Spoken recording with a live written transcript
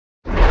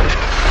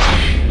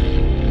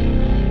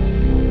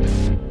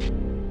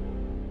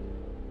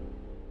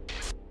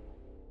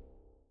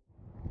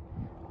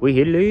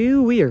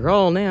We are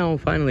all now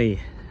finally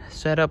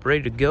set up,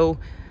 ready to go.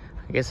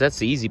 I guess that's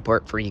the easy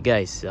part for you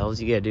guys. All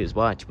you gotta do is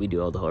watch. We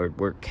do all the hard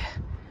work.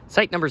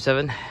 Site number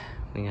 7.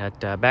 We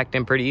got backed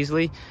in pretty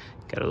easily.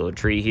 Got a little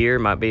tree here.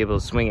 Might be able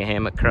to swing a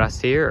hammock across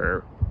here,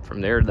 or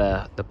from there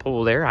the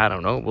pole there. I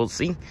don't know. We'll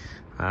see.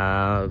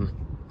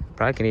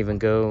 Probably can even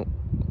go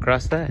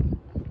across that.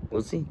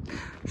 We'll see.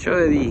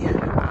 Show you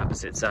the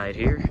opposite side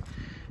here.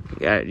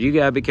 You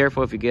gotta be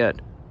careful if you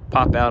get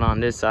pop out on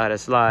this side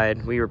of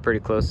slide. We were pretty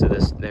close to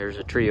this. There's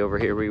a tree over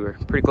here we were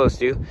pretty close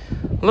to.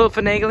 A little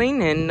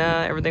finagling, and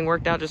everything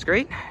worked out just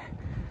great.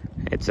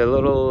 It's a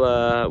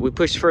little, we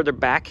pushed further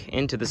back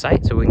into the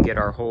site so we can get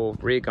our whole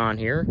rig on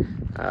here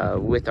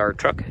with our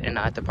truck and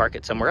not have to park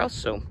it somewhere else.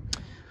 So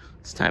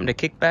it's time to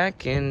kick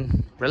back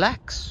and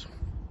relax.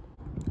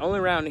 Only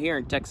around here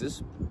in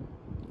Texas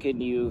can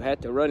you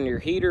have to run your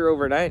heater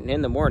overnight and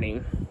in the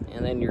morning,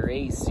 and then your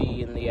AC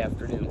in the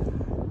afternoon.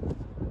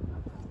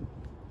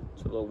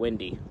 It's a little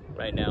windy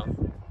right now.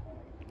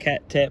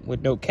 Cat tent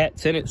with no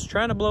cats in it. It's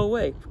trying to blow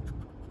away.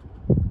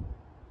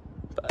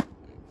 But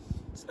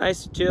it's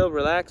nice to chill,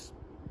 relax.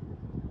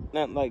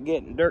 Not like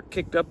getting dirt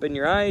kicked up in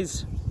your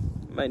eyes.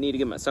 Might need to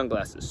get my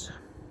sunglasses.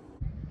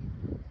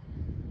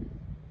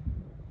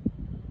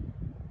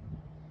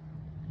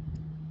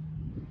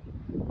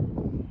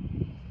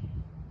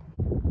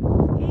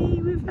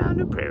 Hey, we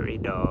found a prairie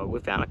dog. We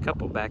found a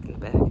couple back in the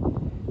back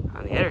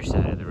on the other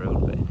side of the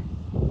road,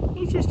 but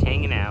he's just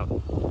hanging out.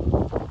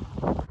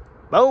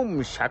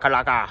 Boom,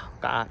 shakalaka.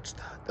 Got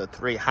the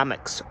 3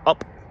 hammocks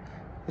up.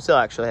 We still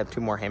actually have 2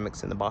 more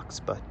hammocks in the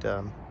box, but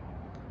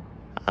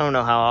I don't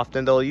know how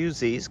often they'll use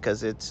these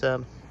because it's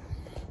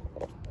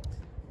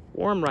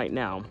warm right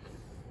now.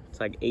 It's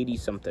like 80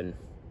 something.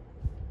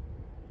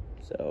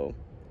 So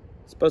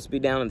it's supposed to be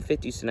down in the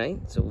 50s tonight,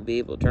 so we'll be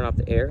able to turn off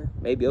the air,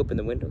 maybe open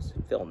the windows,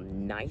 feel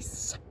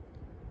nice.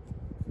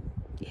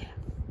 Yeah.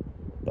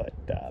 But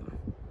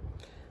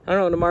I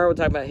don't know, tomorrow we'll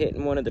talk about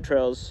hitting one of the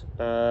trails,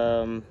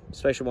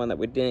 especially one that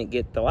we didn't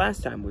get the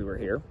last time we were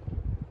here.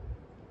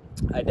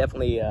 I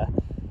definitely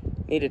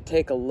need to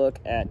take a look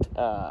at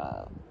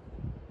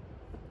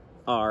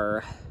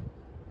our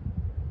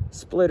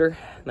splitter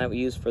that we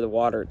use for the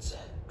water. It's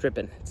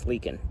dripping, it's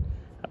leaking.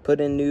 I put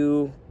a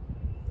new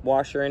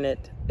washer in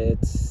it.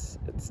 It's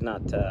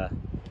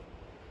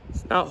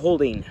not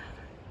holding.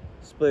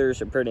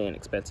 Splitters are pretty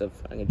inexpensive.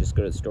 I can just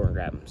go to the store and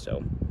grab them.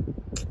 So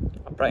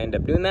I'll probably end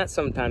up doing that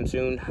sometime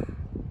soon.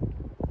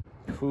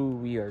 Ooh,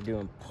 we are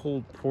doing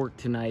pulled pork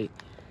tonight,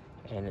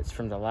 and it's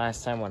from the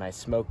last time when I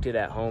smoked it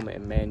at home,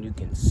 and man, you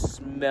can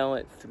smell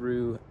it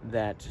through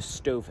that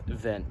stove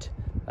vent.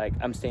 Like,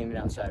 I'm standing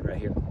outside right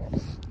here.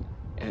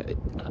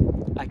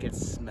 I can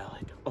smell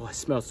it. Oh, it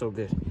smells so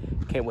good.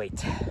 Can't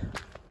wait.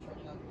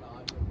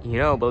 You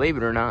know, believe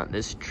it or not,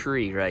 this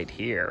tree right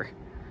here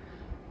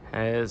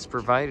has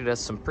provided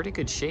us some pretty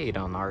good shade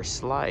on our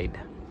slide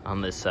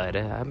on this side.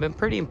 I've been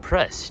pretty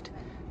impressed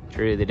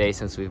through the day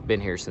since we've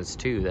been here since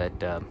 2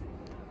 that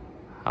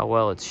how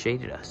well it's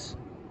shaded us.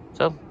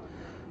 So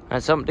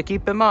that's something to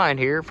keep in mind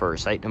here for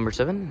site number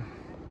 7.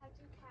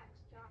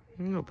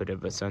 A little bit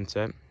of a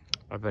sunset.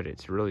 I bet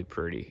it's really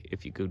pretty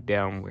if you go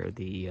down where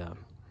the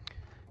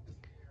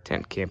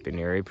tent camping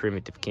area,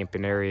 primitive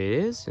camping area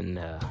is, and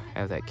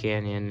have that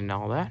canyon and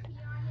all that.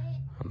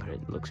 But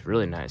it looks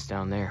really nice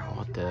down there.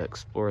 We'll have to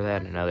explore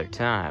that another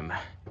time.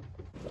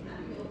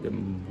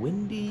 Good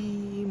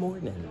windy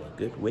morning.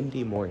 Good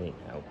windy morning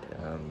out.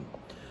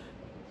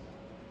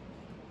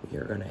 We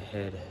are gonna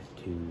head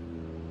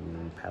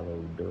to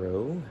Palo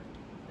Duro,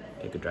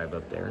 take a drive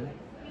up there,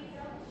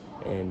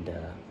 and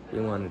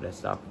we wanted to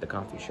stop at the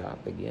coffee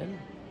shop again,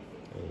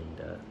 and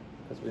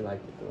because we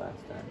liked it the last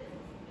time.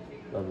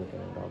 Love looking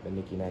at all the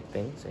knicky-knack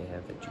things they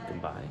have that you can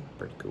buy.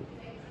 Pretty cool.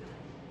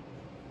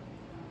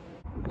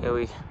 Yeah,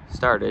 we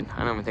started.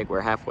 I don't even think we're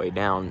halfway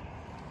down.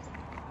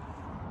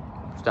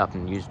 Stopped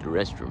and used the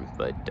restroom,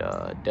 but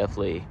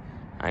definitely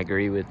I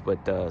agree with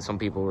what some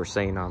people were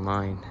saying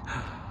online.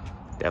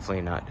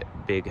 Definitely not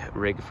big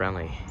rig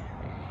friendly.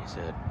 He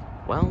said,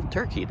 well,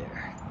 turkey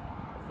there.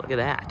 Look at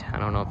that. I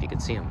don't know if you can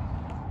see him.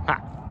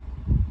 Ha!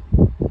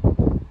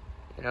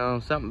 You know,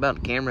 something about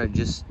the camera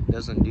just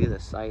doesn't do the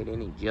site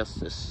any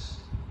justice.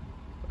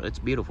 But it's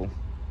beautiful.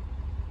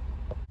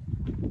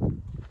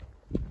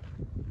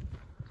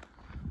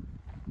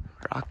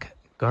 Rock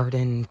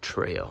Garden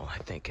Trail, I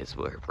think is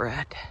where we're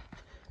at.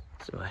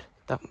 So I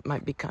thought it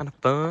might be kind of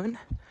fun.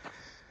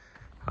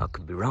 I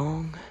could be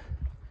wrong.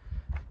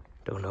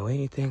 Don't know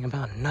anything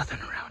about nothing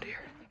around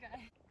here.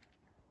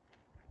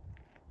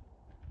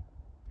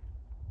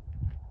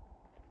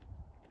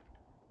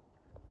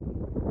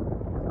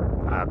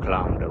 I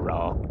climbed a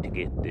rock to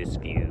get this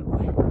view.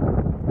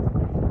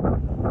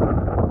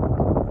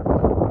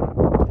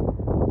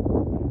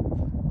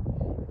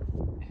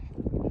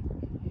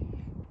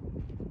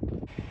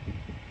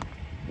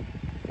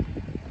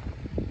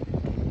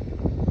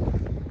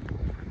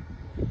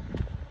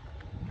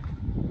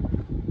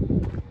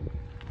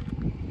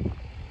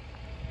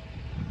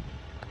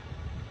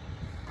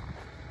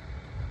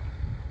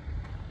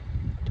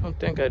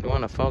 think I'd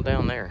want to fall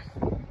down there.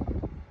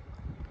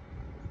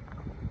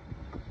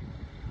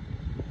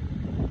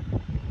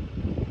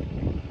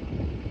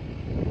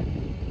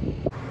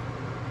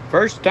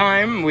 First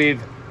time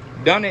we've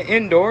done it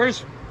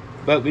indoors,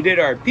 but we did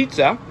our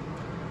pizza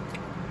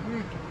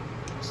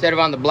instead of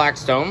on the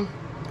Blackstone.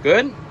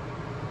 Good.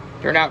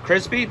 Turned out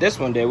crispy. This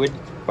one did.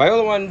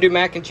 Viola wanted to do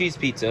mac and cheese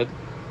pizza,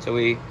 so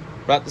we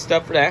brought the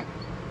stuff for that.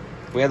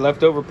 We had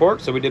leftover pork,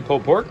 so we did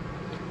pulled pork.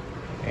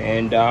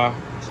 And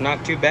it's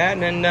not too bad.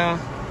 And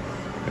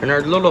in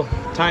our little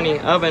tiny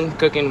oven,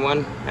 cooking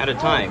one at a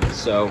time.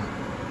 So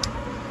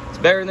it's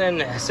better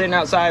than sitting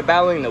outside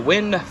battling the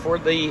wind for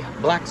the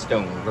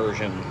Blackstone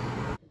version.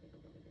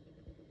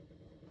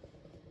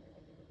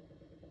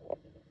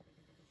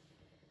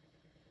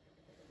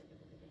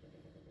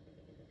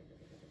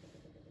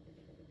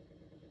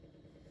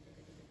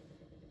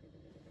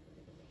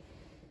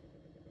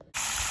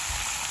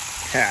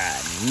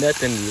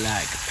 Nothing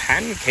like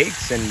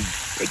pancakes and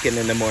bacon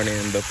in the morning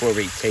before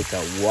we take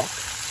a walk.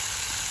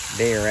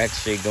 They are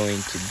actually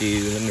going to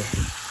do, let me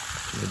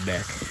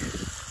back.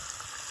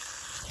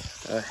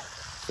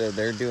 So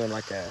they're doing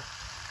like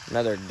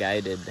another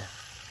guided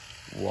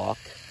walk,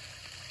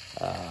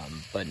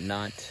 but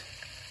not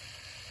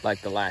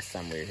like the last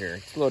time we were here.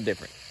 It's a little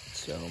different.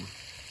 So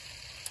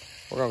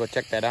we're gonna go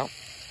check that out.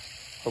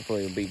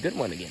 Hopefully it'll be a good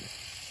one again.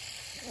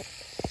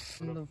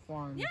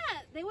 Yeah,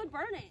 they would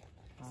burn it.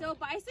 So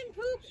bison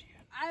poop,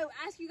 I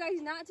ask you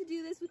guys not to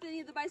do this with any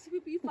of the bison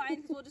poop you find,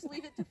 because we'll just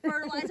leave it to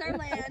fertilize our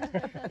land.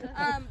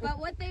 But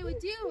what they would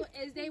do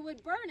is they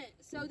would burn it.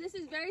 So this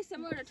is very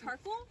similar to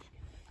charcoal.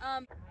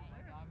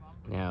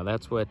 Now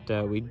that's what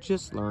we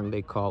just learned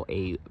they call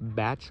a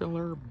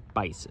bachelor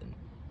bison.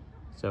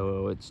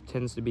 So it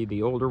tends to be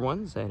the older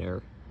ones that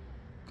are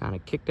kind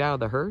of kicked out of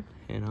the herd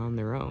and on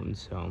their own.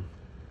 So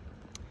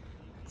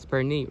it's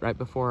pretty neat. Right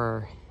before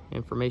our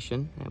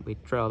information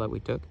trail that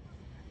we took,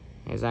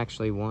 is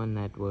actually one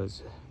that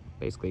was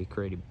basically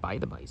created by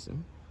the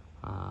bison.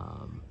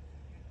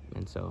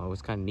 And so it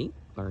was kind of neat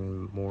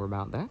learning more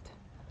about that.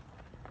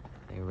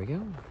 There we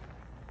go.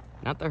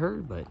 Not the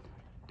herd, but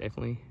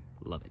definitely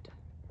love it.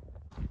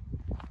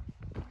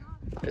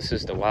 This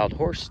is the Wild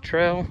Horse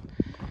Trail.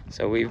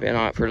 So we've been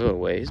on it for a little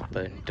ways,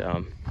 but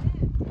you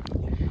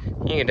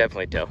can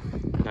definitely tell.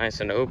 Nice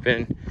and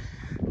open.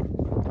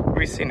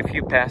 We've seen a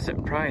few paths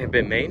that probably have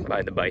been made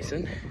by the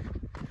bison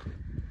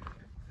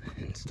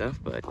and stuff,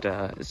 but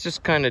it's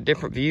just kind of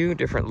different view,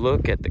 different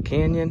look at the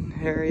canyon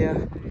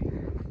area.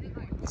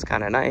 It's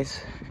kind of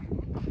nice.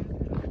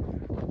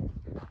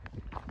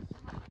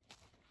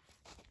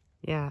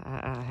 Yeah,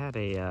 I had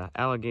a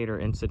alligator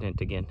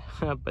incident again,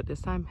 but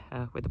this time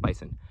with the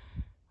bison.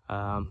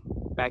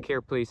 Back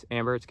here, please,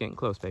 Amber. It's getting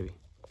close, baby.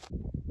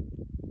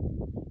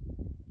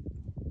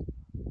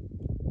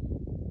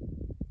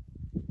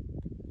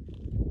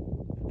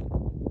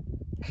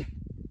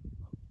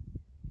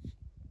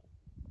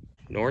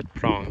 North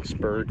Prong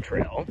Spur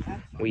Trail.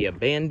 We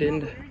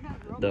abandoned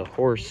the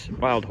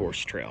Wild Horse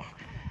Trail.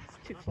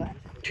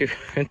 Too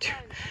flat.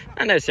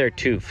 Not necessarily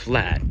too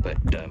flat, but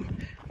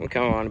we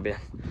kind of want to be a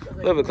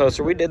little bit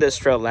closer. We did this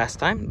trail last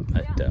time,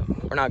 but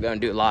we're not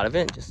going to do a lot of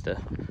it, just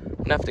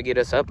enough to get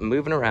us up and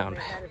moving around.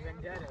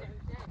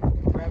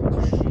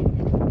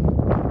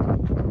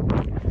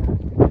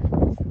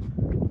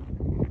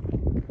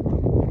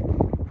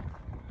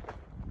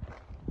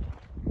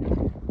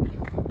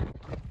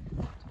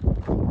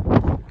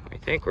 I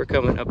think we're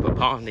coming up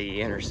upon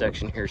the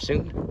intersection here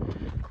soon.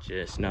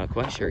 Just not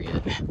quite sure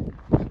yet.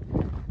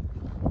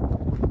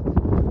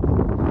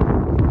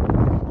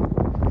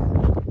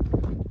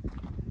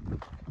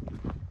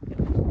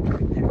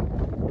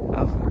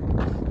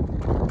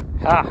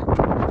 Ah,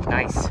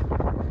 nice.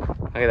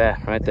 Look at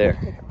that right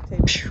there.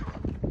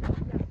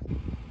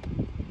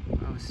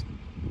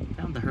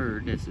 Found the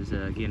herd. This is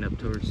getting up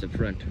towards the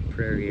front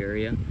prairie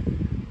area.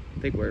 I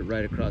think we're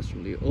right across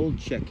from the old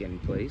check-in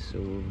place, so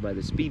over by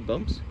the speed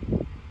bumps.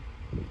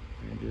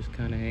 They're just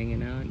kind of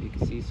hanging out. You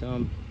can see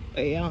some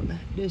way out in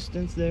that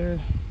distance there.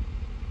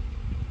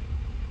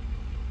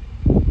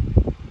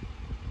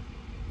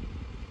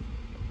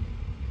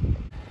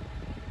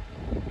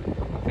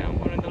 Found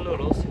one of the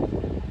littles.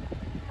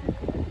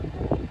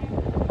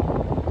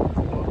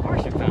 Well, of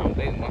course you found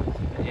big ones.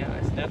 But yeah,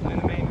 it's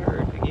definitely the main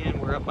herd. Again,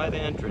 we're up by the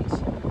entrance.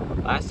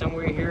 Last time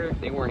we were here,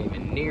 they weren't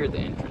even near the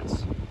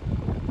entrance.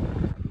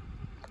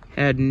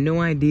 Had no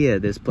idea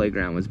this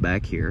playground was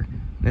back here.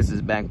 This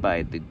is back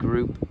by the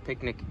group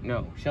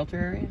shelter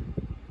area?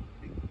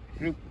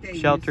 Group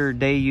shelter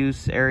day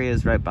use area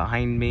is right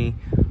behind me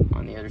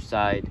on the other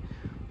side.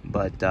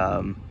 But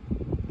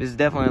this is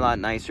definitely a lot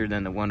nicer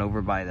than the one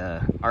over by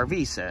the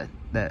RV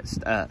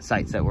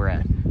sites that we're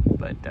at.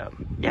 But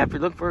yeah, if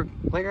you're looking for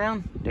a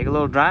playground, take a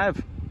little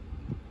drive.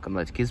 Come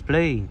let's kids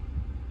play.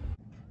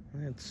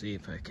 Let's see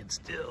if I can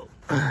still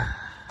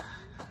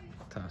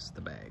toss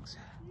the bags.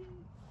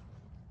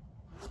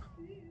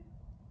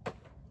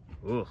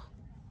 Ugh.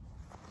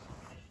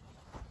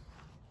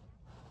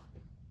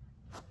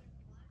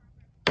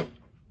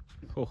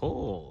 Ho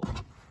ho.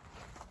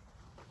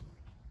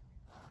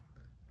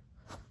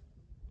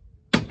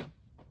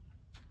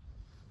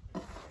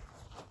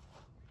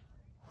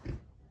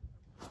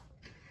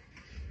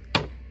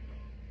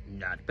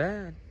 Not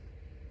bad.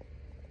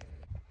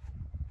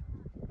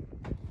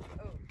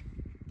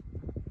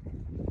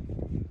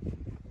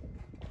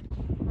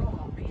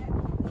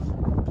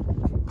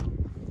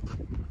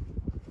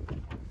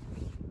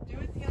 Do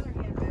it the other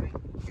hand, baby.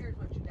 Here's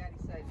what your daddy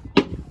said.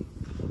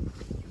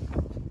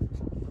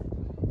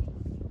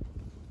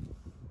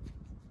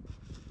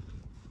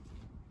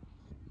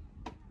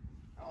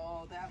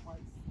 Oh, that one's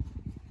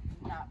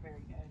not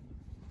very good.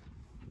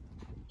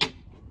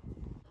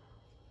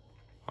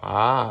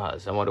 Ah,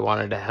 someone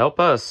wanted to help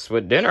us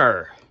with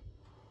dinner.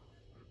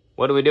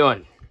 What are we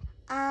doing?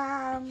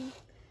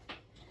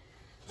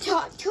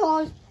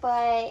 Tacos,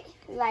 but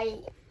like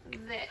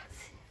this.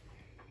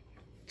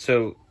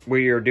 So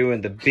we are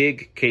doing the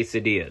big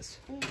quesadillas.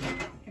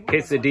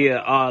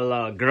 Quesadilla a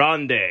la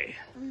grande.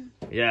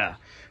 Yeah.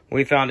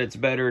 We found it's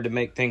better to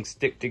make things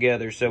stick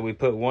together, so we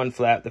put one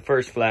flap, the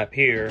first flap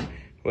here.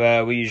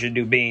 We usually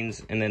do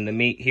beans, and then the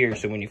meat here,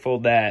 so when you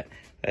fold that,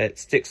 it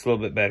sticks a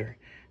little bit better.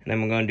 And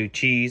then we're going to do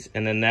cheese,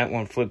 and then that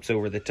one flips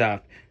over the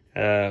top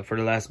for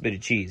the last bit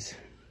of cheese.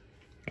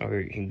 Are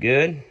you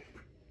good?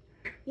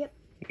 Yep.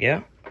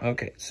 Yeah?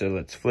 Okay, so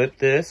let's flip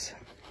this.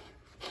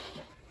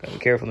 Gotta be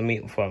careful, the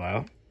meat will fall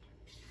out.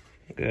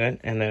 Good,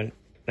 and then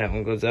that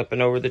one goes up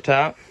and over the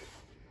top,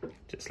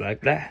 just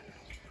like that.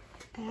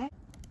 Okay.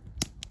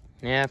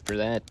 After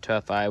that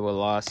tough Iowa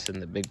loss in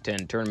the Big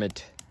Ten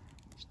tournament,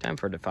 it's time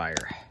for the fire.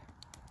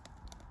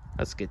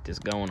 Let's get this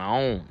going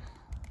on.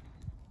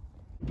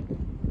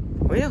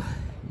 Well,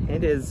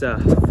 it is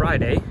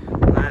Friday,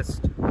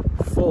 last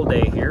full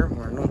day here.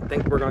 I don't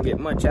think we're gonna get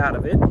much out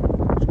of it.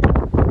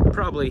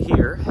 Probably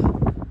hear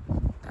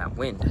that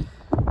wind.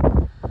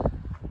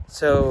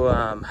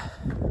 So,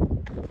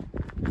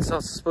 it's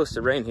also supposed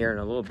to rain here in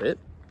a little bit.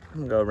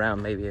 I'm gonna go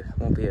around, maybe it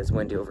won't be as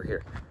windy over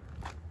here.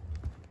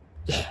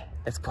 Yeah,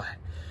 it's quiet.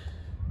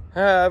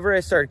 I've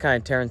already started kind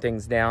of tearing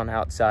things down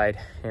outside.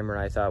 Amber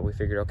and I thought, we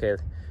figured, okay,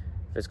 if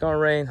it's gonna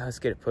rain, let's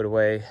get it put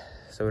away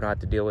so we don't have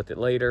to deal with it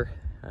later,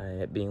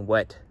 it being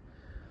wet.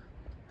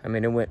 I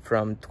mean, it went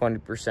from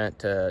 20%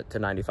 to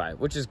 95,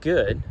 which is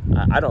good.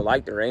 I don't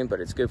like the rain,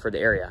 but it's good for the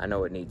area. I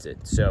know it needs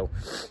it. So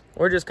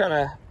we're just kind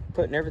of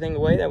putting everything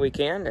away that we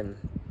can, and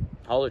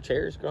all the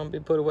chairs are going to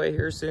be put away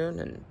here soon.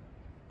 And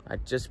I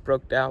just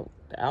broke out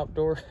the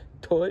outdoor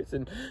toys,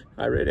 and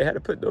I already had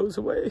to put those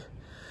away.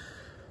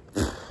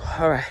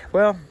 All right,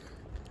 well,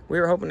 we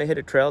were hoping to hit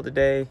a trail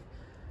today.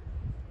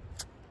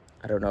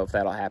 I don't know if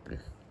that'll happen.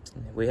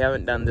 We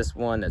haven't done this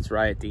one that's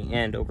right at the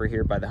end over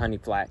here by the Honey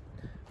Flat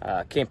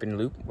camping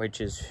loop,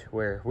 which is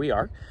where we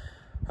are.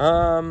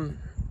 Kind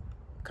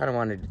of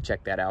wanted to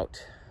check that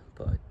out,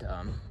 but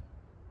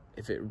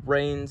if it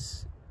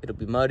rains, it'll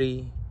be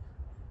muddy.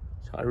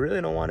 So I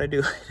really don't want to do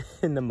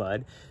it in the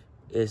mud.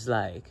 It's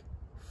like,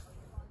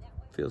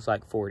 feels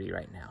like 40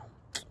 right now.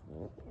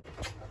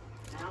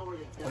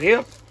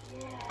 Yep.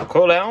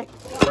 Cold out,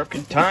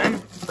 perfect time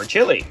for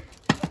chili.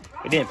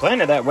 We didn't plan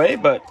it that way,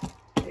 but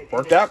it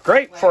worked out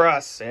great for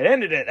us. It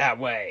ended it that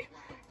way.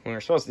 We were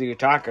supposed to do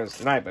tacos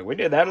tonight, but we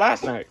did that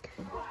last night.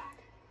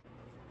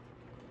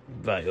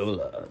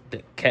 Viola,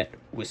 the cat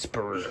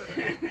whisperer.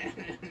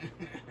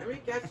 How many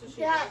cats does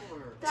she The, have?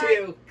 the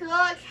Two.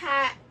 girl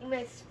cat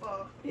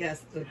whisper.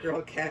 Yes, the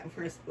girl cat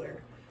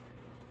whisperer.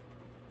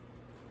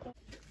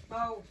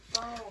 Oh.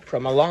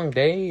 From a long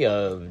day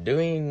of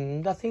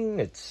doing nothing,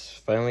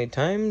 it's finally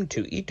time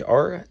to eat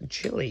our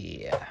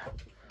chili.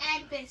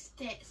 And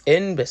biscuits.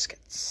 And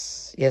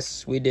biscuits.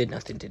 Yes, we did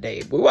nothing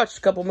today. We watched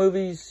a couple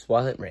movies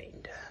while it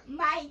rained.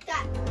 My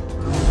God.